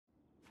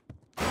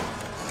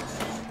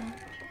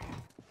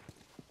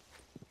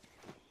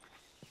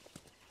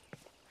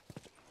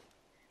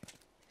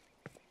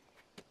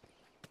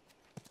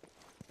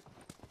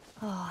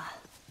Oh,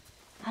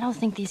 I don't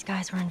think these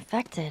guys were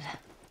infected.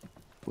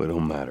 Well, it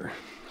don't matter.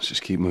 Let's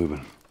just keep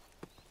moving.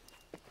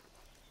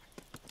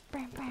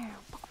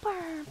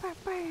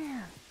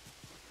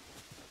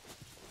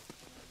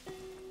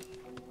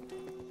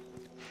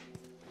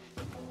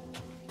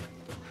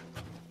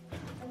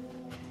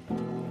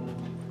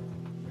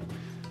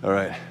 All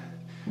right.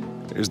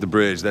 Here's the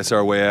bridge. That's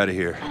our way out of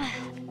here.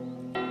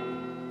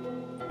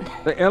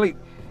 Hey, Ellie,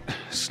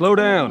 slow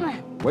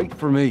down. Wait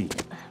for me.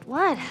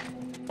 What?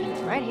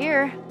 Right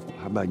here.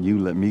 How about you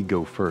let me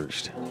go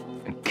first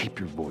and keep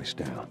your voice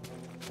down?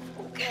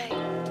 Okay.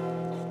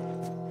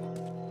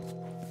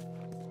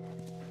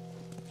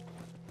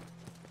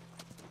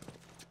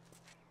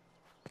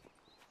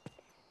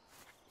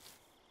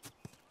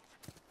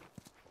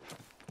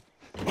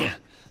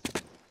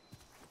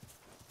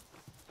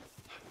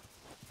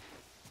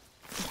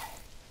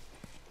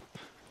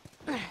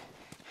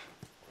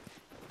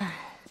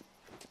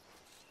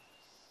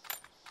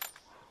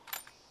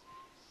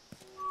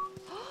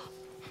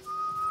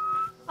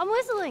 I'm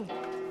whistling.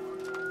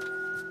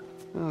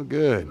 Oh,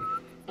 good.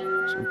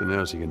 Something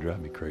else you can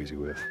drive me crazy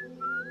with.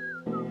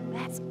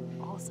 That's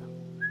awesome.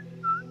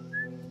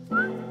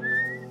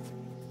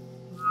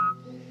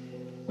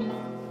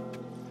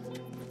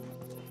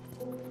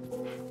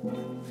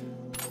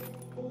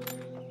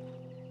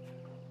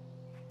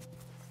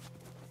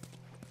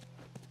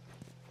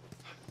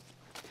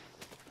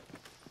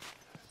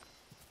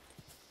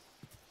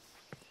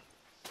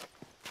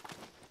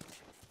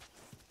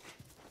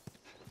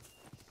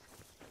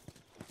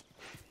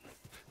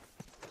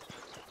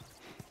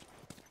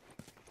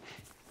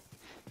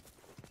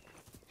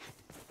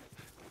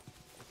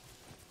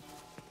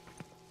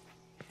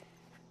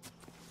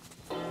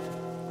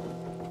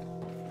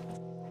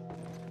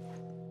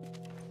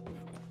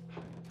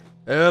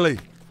 Ellie,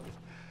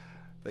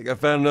 think I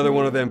found another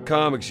one of them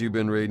comics you've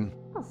been reading.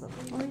 Awesome.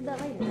 I'll read that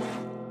later.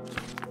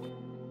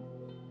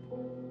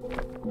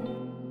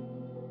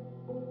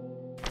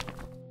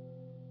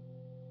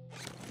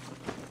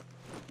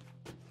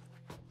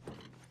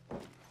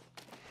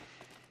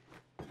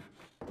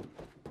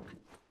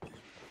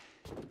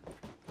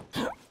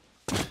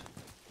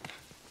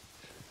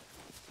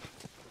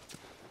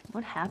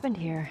 What happened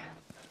here?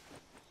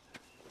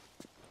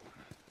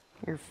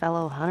 Your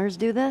fellow hunters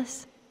do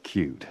this?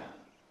 Cute.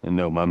 And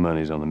no, my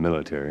money's on the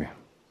military.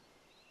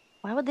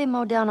 Why would they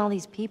mow down all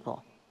these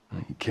people?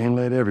 You can't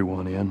let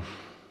everyone in.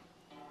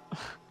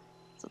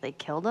 So they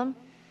killed them?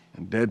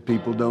 And dead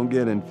people don't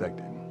get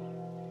infected.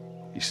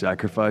 You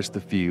sacrifice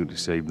the few to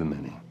save the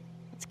many.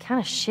 It's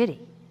kind of shitty.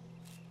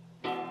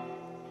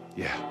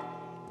 Yeah.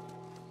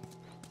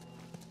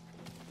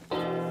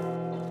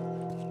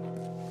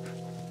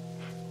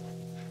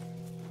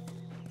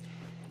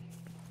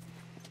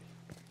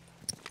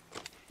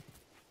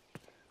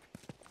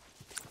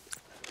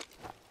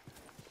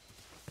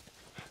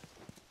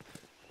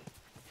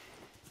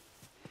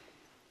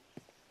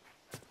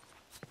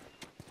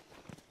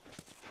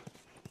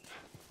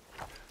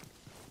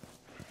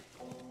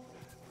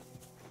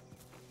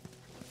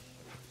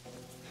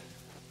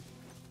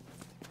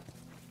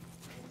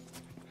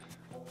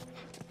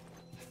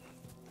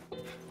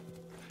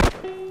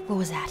 What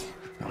was that?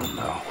 Oh,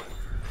 no.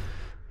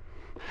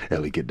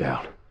 Ellie, get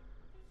down.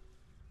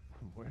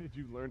 Where did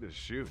you learn to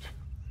shoot?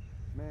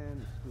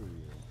 Man, screw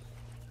you.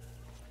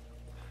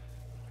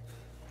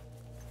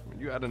 When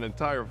you had an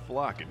entire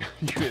flock and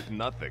you hit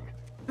nothing.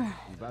 I'm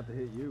about to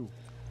hit you.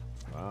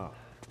 Wow.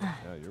 Yeah,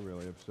 you're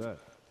really upset.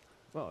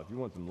 Well, if you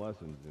want some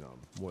lessons, you know,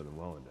 I'm more than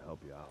willing to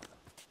help you out.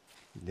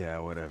 Yeah,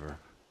 whatever.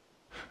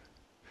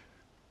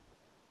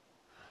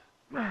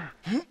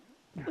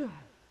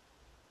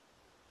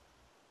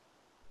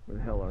 Where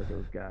the hell are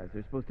those guys?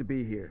 They're supposed to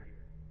be here.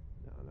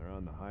 No, they're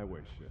on the highway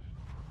shift.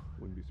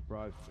 Wouldn't be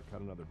surprised if they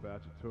cut another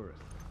batch of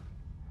tourists.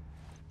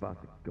 Spot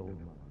the gold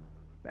mine.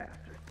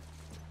 Bastard.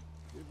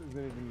 See if there's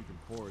anything you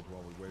can forage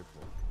while we wait for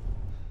them.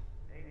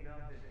 Ain't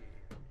nothing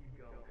here. Keep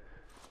going.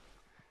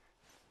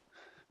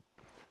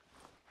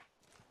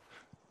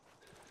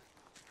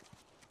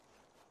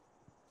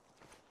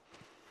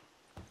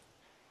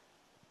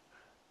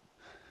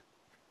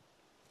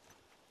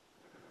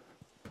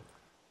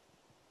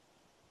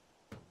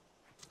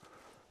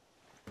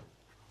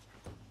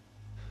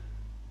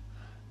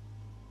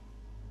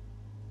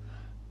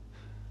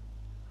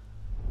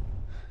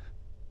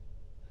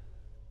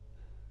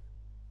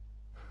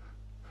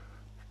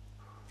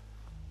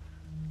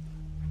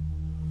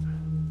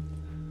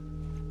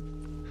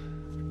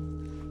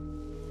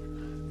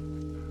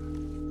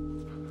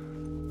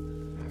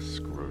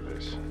 Screw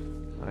this.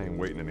 I ain't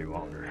waiting any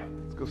longer.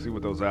 Let's go see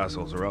what those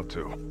assholes are up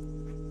to.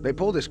 They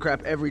pull this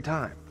crap every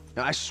time.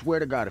 Now, I swear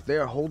to God, if they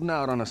are holding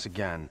out on us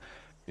again...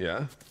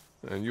 Yeah?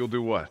 And you'll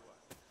do what?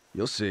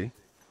 You'll see.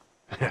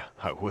 Yeah,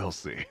 I will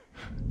see.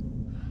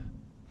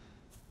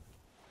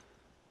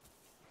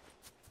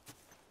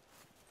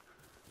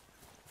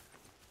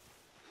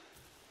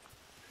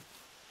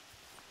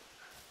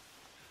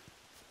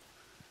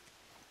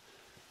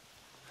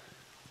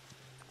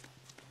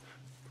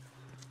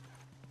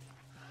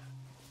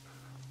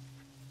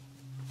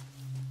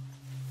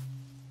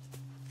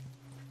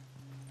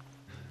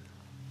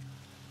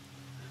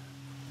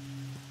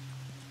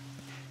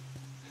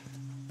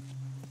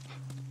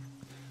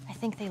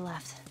 think they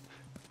left.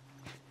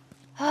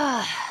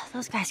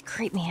 Those guys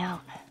creep me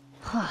out.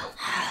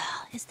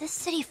 Is this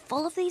city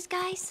full of these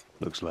guys?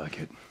 Looks like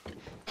it.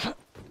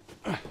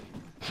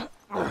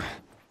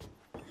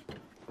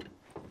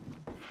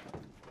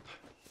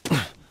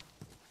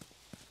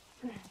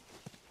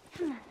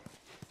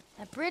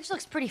 That bridge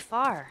looks pretty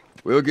far.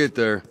 We'll get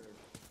there.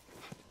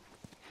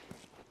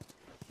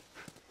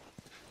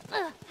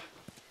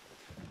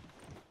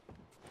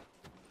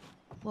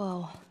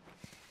 Whoa.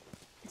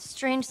 It's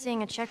strange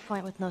seeing a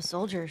checkpoint with no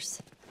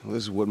soldiers. Well,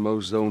 this is what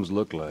most zones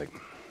look like.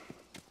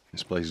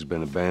 This place has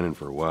been abandoned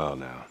for a while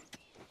now.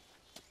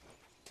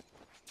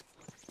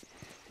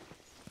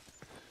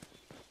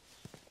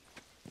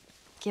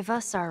 Give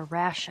us our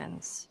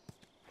rations.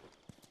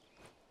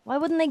 Why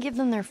wouldn't they give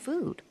them their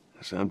food?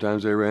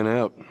 Sometimes they ran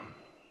out.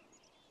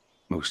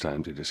 Most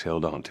times they just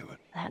held on to it.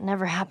 That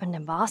never happened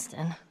in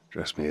Boston.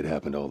 Trust me, it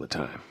happened all the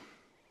time.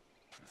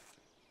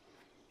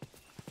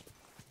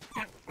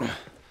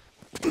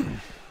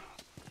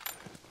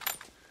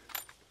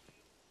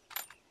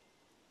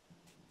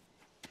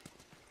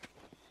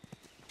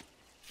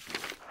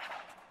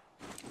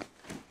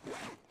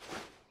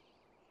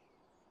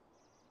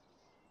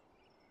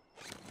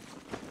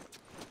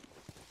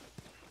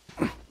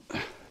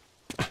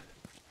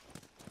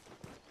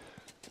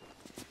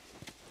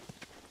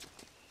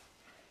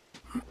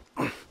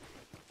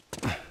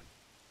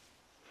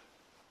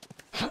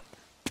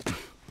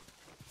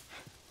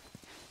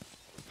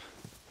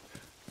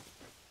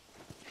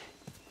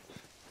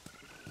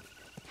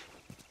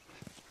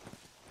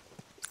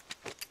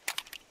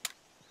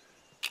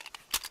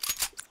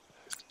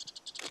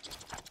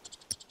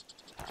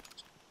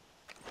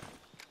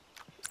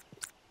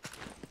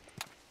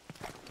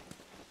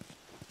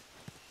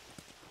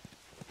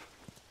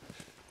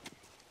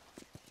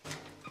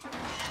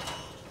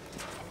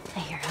 I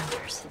hear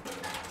hunters.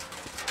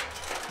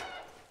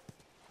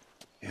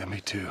 Yeah, me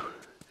too.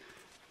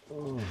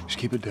 Just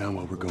keep it down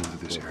while we're going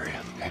through this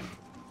area, okay?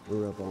 We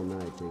were up all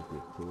night chasing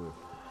this tour.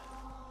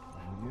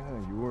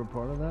 Yeah, you were a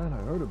part of that?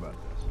 I heard about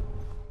this.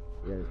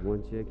 Yeah, this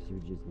one chick, she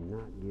would just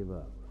not give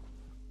up.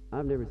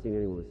 I've never seen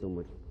anyone with so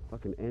much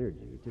fucking energy.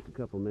 It took a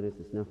couple minutes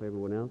to snuff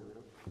everyone else,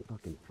 and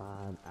fucking 5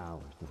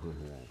 hours to hunt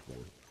her ass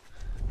down.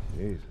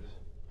 Jesus.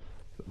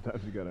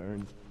 Sometimes you gotta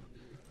earn...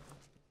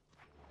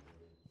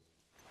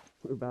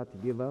 We were about to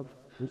give up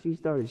when she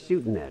started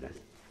shooting at us.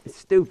 It's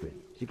stupid.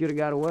 She could have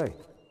got away.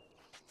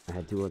 I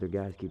had 2 other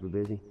guys keep her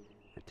busy.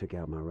 I took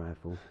out my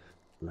rifle,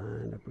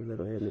 lined up her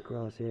little head in the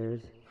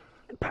crosshairs,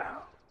 and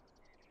pow!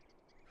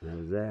 That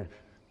was that.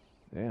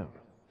 Damn.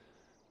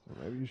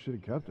 Well, maybe you should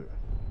have kept her.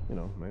 You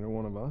know, made her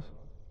one of us.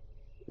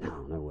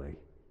 No, no way.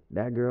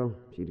 That girl,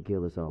 she'd have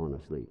killed us all in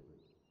our sleep.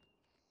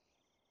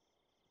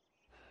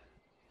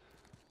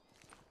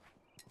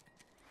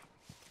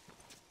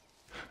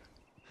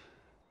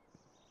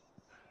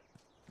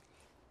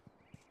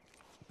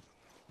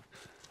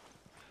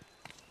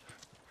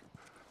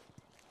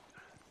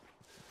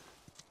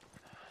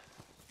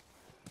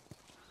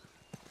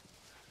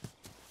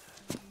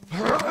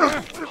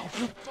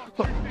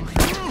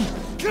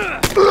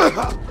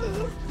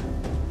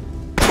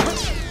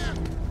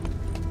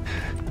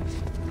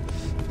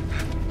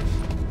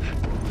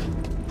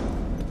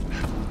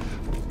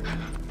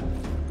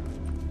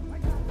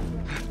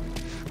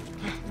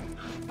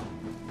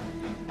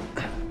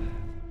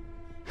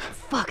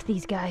 Fuck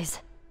these guys.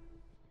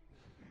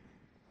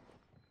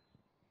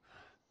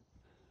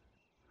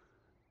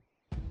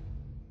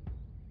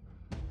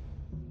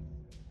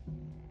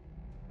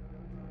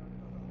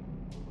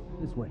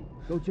 This way.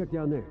 Go check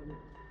down there.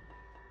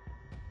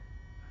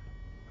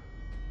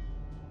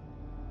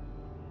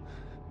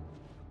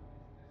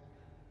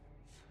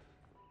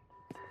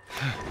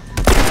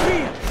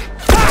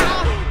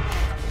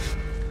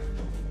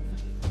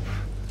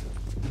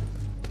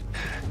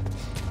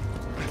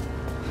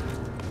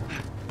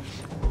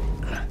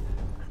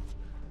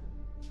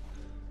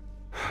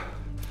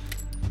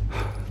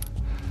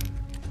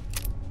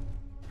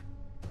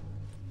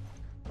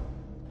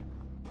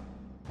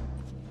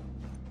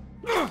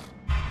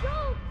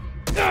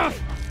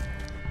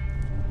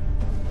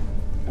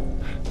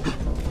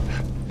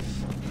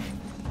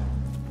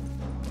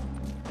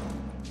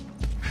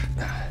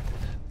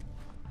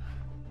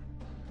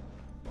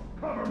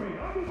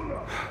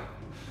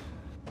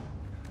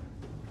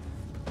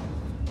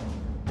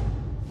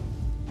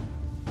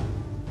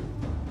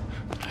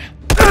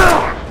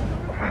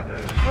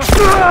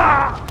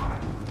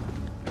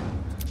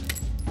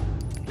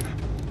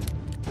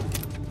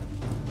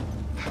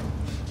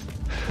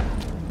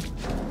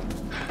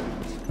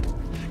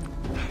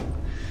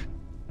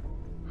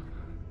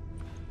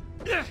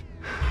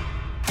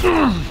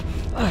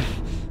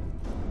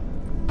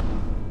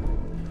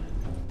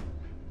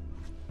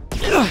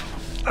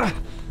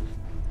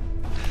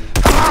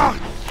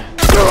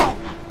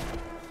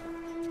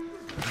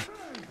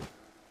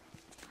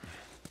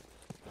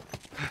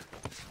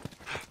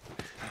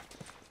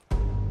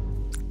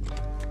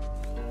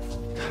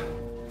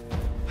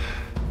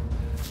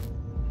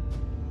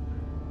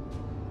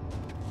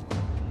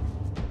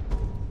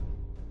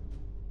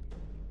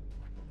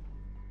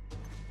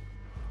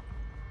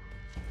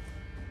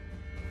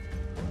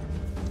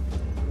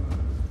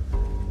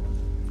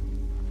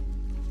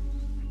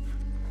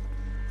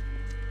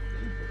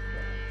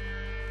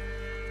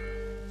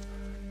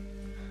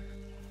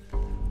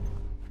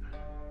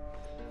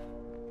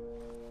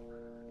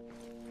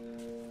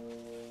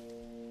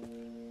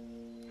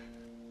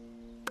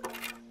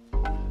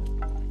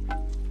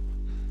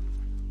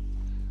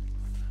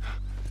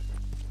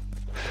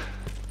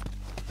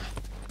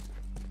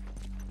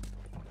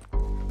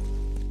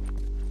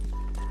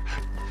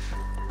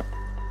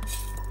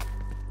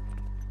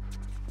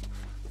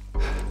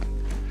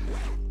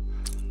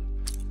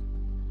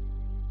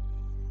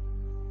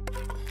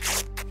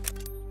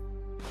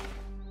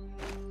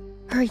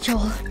 Sorry,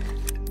 Joel.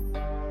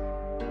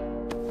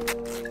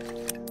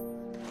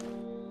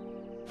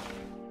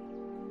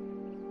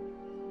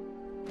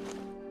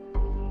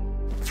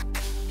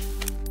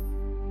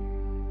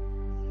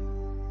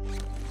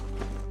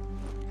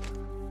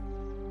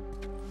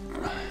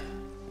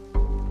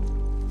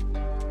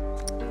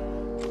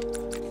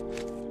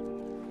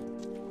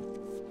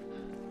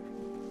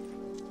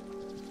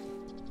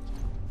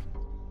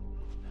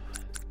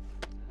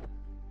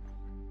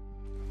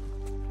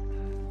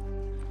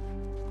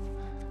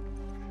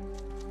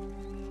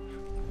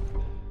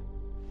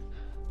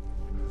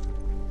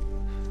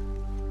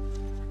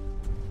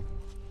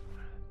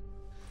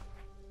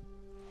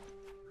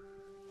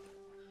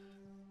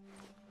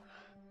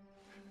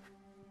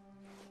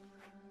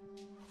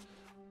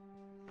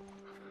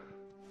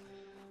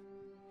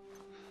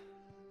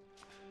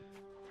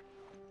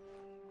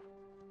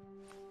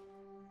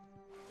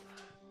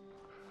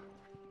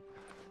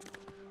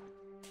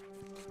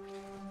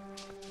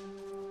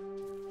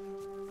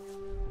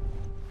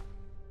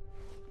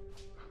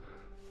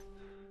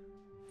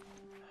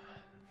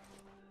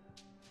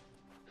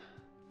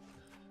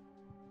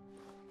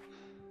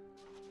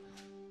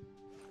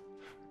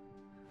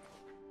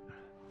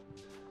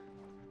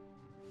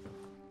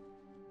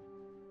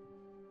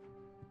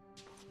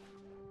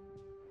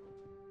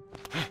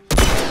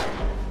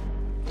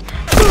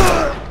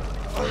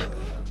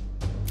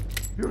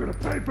 You're gonna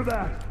pay for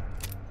that!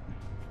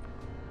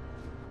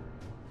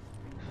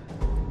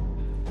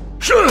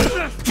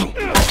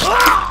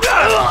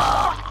 Fuck.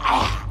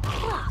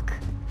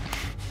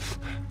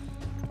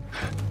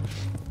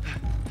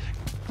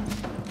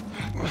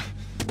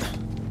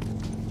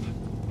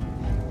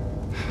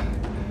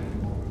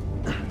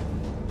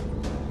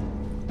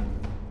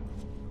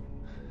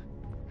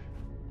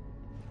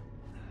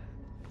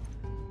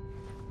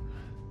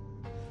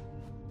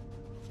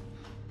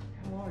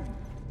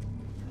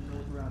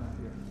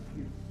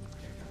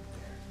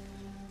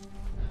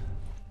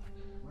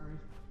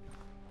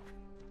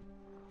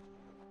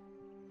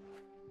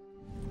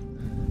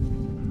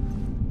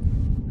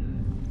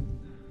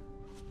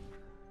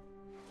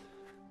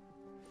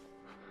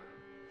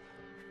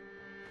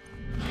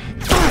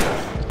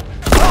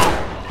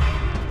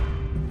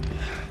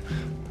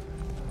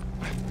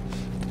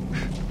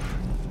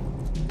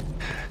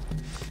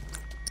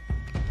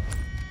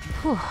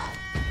 Whew.